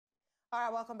All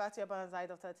right, welcome back to your Balance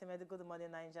Side of Entertainment, the Good Morning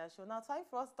Nigeria show. Now, time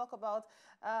for us to talk about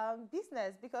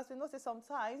business, because we notice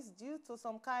sometimes, due to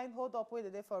some kind hold up where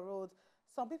they for road,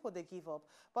 some people they give up.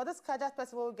 But this Kajat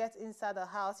person will get inside the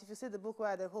house. If you see the book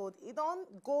where they hold, it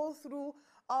don't go through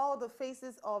all the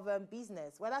phases of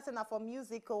business, whether it's not for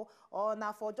musical or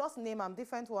not for just name and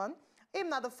different one. Him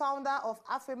now the founder of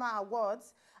Afrima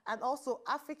Awards and also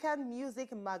African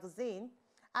Music Magazine.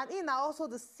 And he now also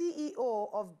the CEO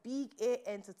of Big A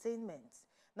Entertainment.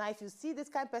 Now, if you see this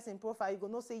kind of person profile, you're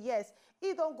going to say, yes,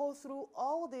 he don't go through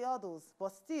all the others,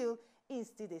 but still, he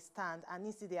still they stand and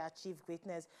he still they achieve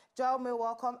greatness. Join me,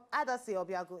 welcome. Adase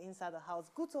Obiagwu inside the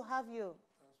house. Good to have you.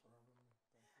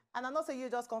 And I know say you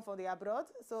just come from the abroad,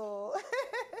 so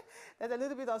there's a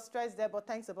little bit of stress there, but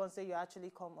thanks about say you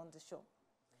actually come on the show.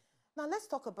 Now, let's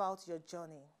talk about your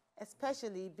journey,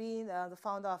 especially being the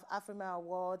founder of Afrima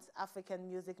Awards, African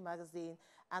Music Magazine,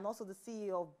 and also the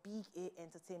CEO of Big A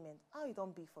Entertainment. How it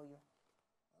don't be for you?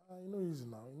 You know easy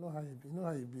now. You know how you be. You know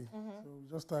how you be. So we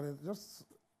just started.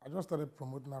 I just started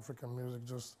promoting African music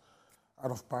just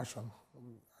out of passion.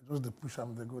 I just they push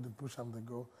them, they go. They push them, they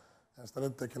go. And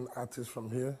started taking artists from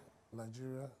here,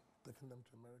 Nigeria, taking them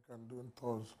to America and doing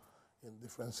tours in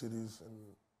different cities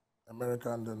in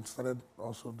America, and then started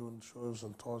also doing shows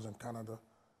and tours in Canada.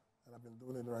 And I've been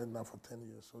doing it right now for 10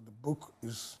 years. So the book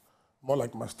is more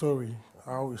like my story,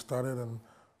 how it started and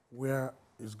where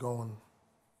it's going.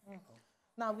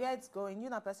 Now, where it's going, you're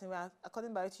not a person where,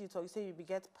 according to you talk, you say you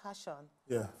get passion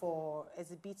for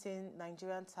exhibiting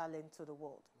Nigerian talent to the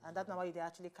world. And that's not why they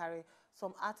actually carry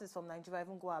some artists from Nigeria,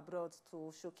 even go abroad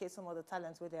to showcase some of the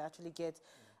talents where they actually get.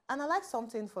 And I like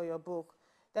something for your book.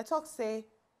 The talk say,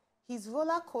 his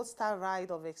roller coaster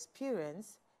ride of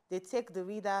experience, they take the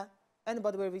reader,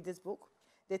 anybody will read this book,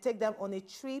 they take them on a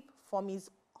trip from his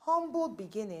humble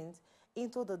beginnings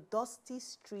into the dusty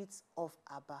streets of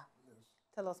Aba. Yes.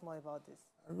 Tell us more about this.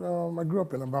 I grew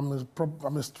up in Aba.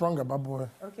 I'm a strong Aba boy.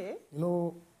 Okay. You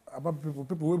know, Aba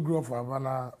people who grew up for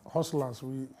Aba, hustlers.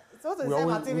 It's also the same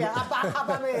material,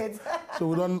 Aba made. So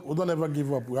we don't ever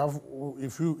give up. We have,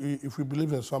 if we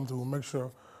believe in something, we'll make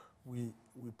sure we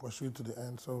pursue it to the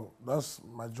end. So that's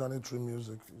my journey through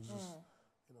music. It's just,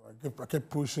 I kept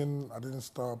pushing. I didn't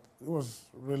stop. It was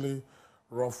really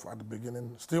rough at the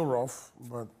beginning. Still rough,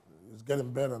 but it's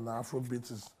getting better now.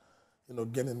 Afrobeat is,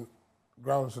 getting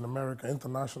grounds in America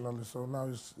internationally. So now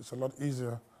it's a lot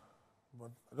easier. But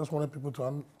I just wanted people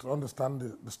to understand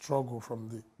the struggle from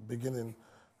the beginning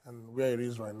and where it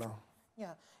is right now.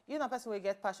 Yeah, you're not a person who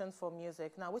get passion for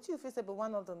music. Now, what do you feel about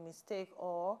one of the mistakes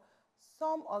or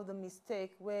some of the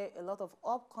mistakes where a lot of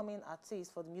upcoming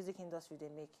artists for the music industry they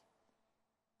make?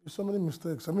 There's so many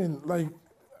mistakes. I mean, like,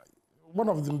 one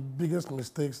of the biggest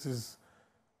mistakes is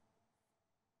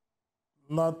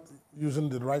not using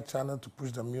the right channel to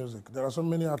push their music. There are so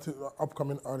many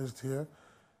upcoming artists here.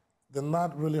 They're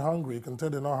not really hungry. You can tell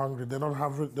they're not hungry. They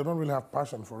don't really have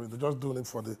passion for it. They're just doing it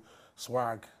for the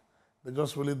swag. They're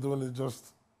just really doing it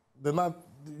they're not,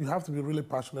 you have to be really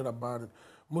passionate about it.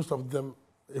 Most of them,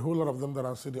 a whole lot of them that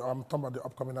I see, I'm talking about the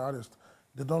upcoming artists,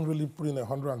 they don't really put in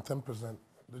 110%.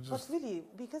 But really,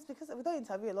 because we don't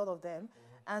interview a lot of them,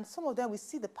 and some of them, we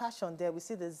see the passion there, we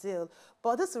see the zeal,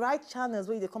 but these right channels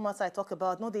where they come outside talk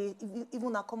about, no, they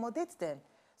even accommodate them.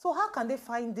 So how can they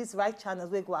find these right channels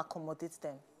where go accommodate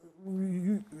them?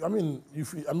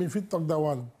 If you talk that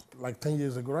one like 10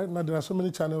 years ago, right now there are so many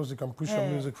channels you can push your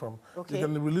music from. Okay. You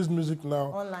can release music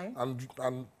now online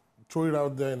and throw it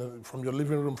out there from your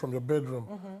living room, from your bedroom.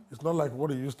 It's not like what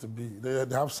it used to be. They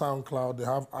have SoundCloud, they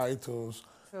have iTunes.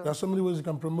 True. There are so many ways you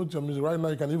can promote your music. Right now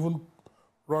you can even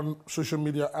run social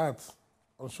media ads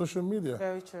on social media.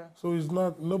 Very true. So it's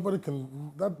not, nobody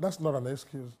can, that's not an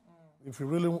excuse. If you're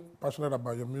really passionate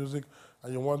about your music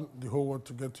and you want the whole world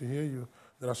to get to hear you,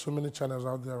 there are so many channels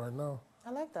out there right now.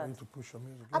 I like that. For you to push your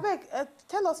music. I beg,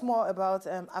 tell us more about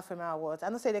Afrima Awards. I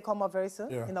know say they come up very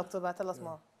soon in October. Tell us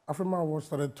more. Afrima Awards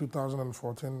started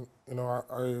 2014.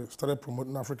 I started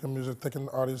promoting African music, taking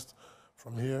artists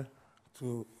from here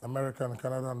to America and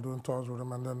Canada and doing tours with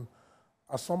them. And then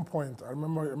at some point, I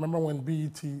remember when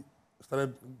BET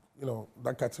started,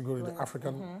 that category, the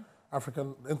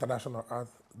African international art,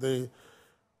 they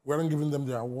weren't giving them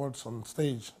their awards on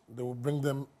stage. They would bring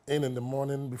them in the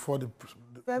morning before the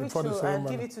ceremony. And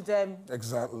give it to them.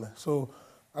 Exactly. So,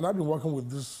 and I've been working with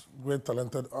this great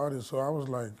talented artist, so I was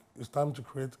like, it's time to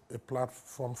create a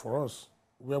platform for us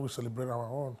where we celebrate our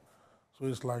own. So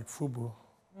it's like FUBU,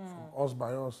 from us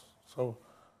by us. So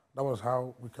that was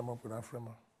how we came up with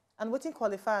Afrima. And what do you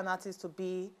qualify an artist to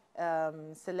be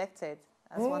selected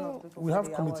as one of the people? We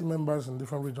have committee members in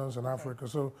different regions in Africa.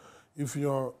 So if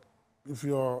you're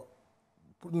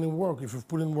putting in work. If you've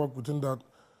put in work within that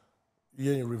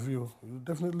year in review, you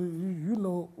definitely, you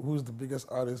know who's the biggest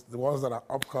artist, the ones that are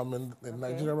upcoming in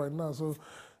Nigeria right now. So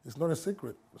it's not a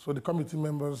secret. So the committee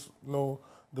members know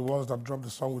the ones that drop the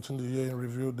song within the year in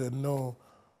review. They know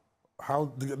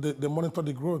how they monitor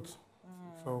the growth.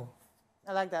 So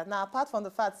I like that. Now, apart from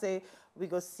the fact, say, we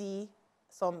go see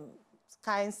some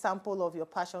kind sample of your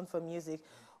passion for music,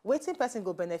 waiting person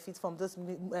go benefit from this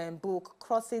book,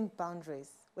 Crossing Boundaries.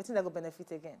 Waiting they go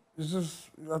benefit again. It's just,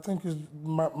 I think it's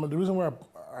the reason why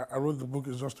I wrote the book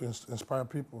is just to inspire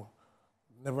people.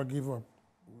 Never give up.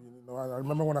 You know, I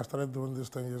remember when I started doing this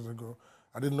 10 years ago,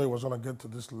 I didn't know it was going to get to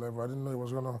this level. I didn't know it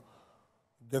was going to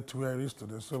get to where it is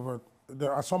today. So, but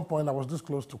at some point, I was this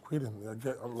close to quitting. I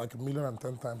get like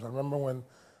 1,010,000 times. I remember when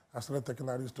I started taking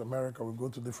artists to America, we go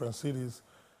to different cities,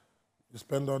 you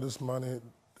spend all this money,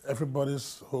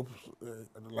 everybody's hopes,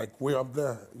 like way up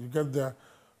there. You get there,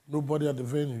 nobody at the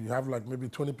venue. You have like maybe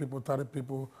 20 people, 30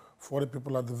 people, 40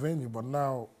 people at the venue, but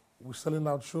now we're selling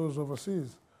out shows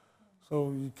overseas.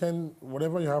 So you can,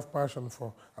 whatever you have passion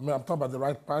for, I mean, I'm talking about the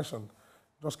right passion,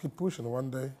 just keep pushing. One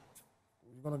day,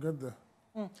 you're going to get there.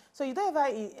 So you don't ever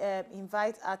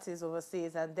invite artists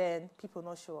overseas and then people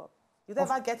not show up? You don't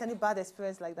ever get any bad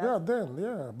experience like that? Yeah,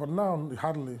 but now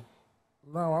hardly.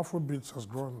 Now Afrobeats has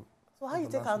grown. So how you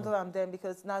take handle them then?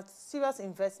 Because now serious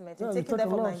investment, you're taking them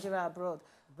from Nigeria abroad.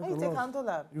 How you take handle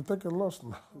them? You take a loss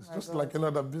now. It's just like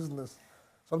another business.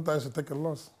 Sometimes you take a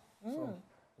loss. So,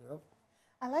 yeah.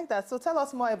 I like that. So tell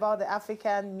us more about the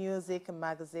African Music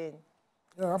Magazine.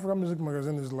 Yeah, African Music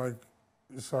Magazine is like,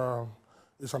 it's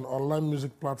an online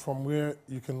music platform where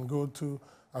you can go to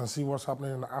and see what's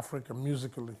happening in Africa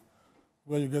musically,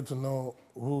 where you get to know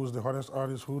who's the hottest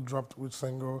artist, who dropped which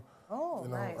single, you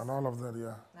know, nice. And all of that,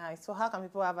 yeah. Nice. So how can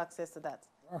people have access to that?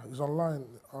 It's online,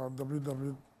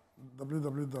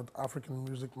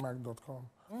 www.africanmusicmag.com.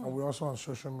 And we're also on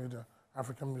social media,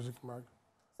 African Music Mag.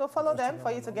 So follow them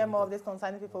for you to get more of this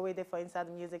concerning people waiting for inside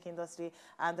the music industry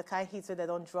and the kind of hits where they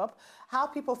don't drop. How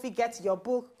people get your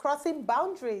book, Crossing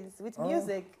Boundaries with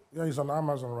Music. Yeah, it's on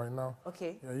Amazon right now.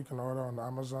 Okay. Yeah, you can order on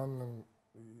Amazon and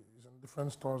it's in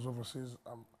different stores overseas.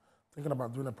 I'm thinking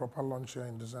about doing a proper launch here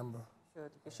in December.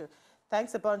 You should.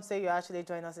 Thanks a bunch, say you actually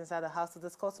join us inside the house to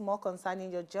discuss more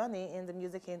concerning your journey in the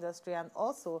music industry and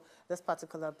also this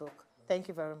particular book. Thank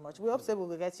you very much. We hope so we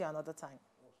will get you another time.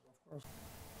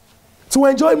 To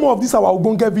enjoy more of these our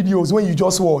Ogbonge videos when you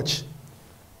just watch,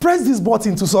 press this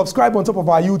button to subscribe on top of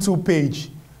our YouTube page.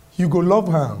 You go love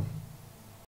am.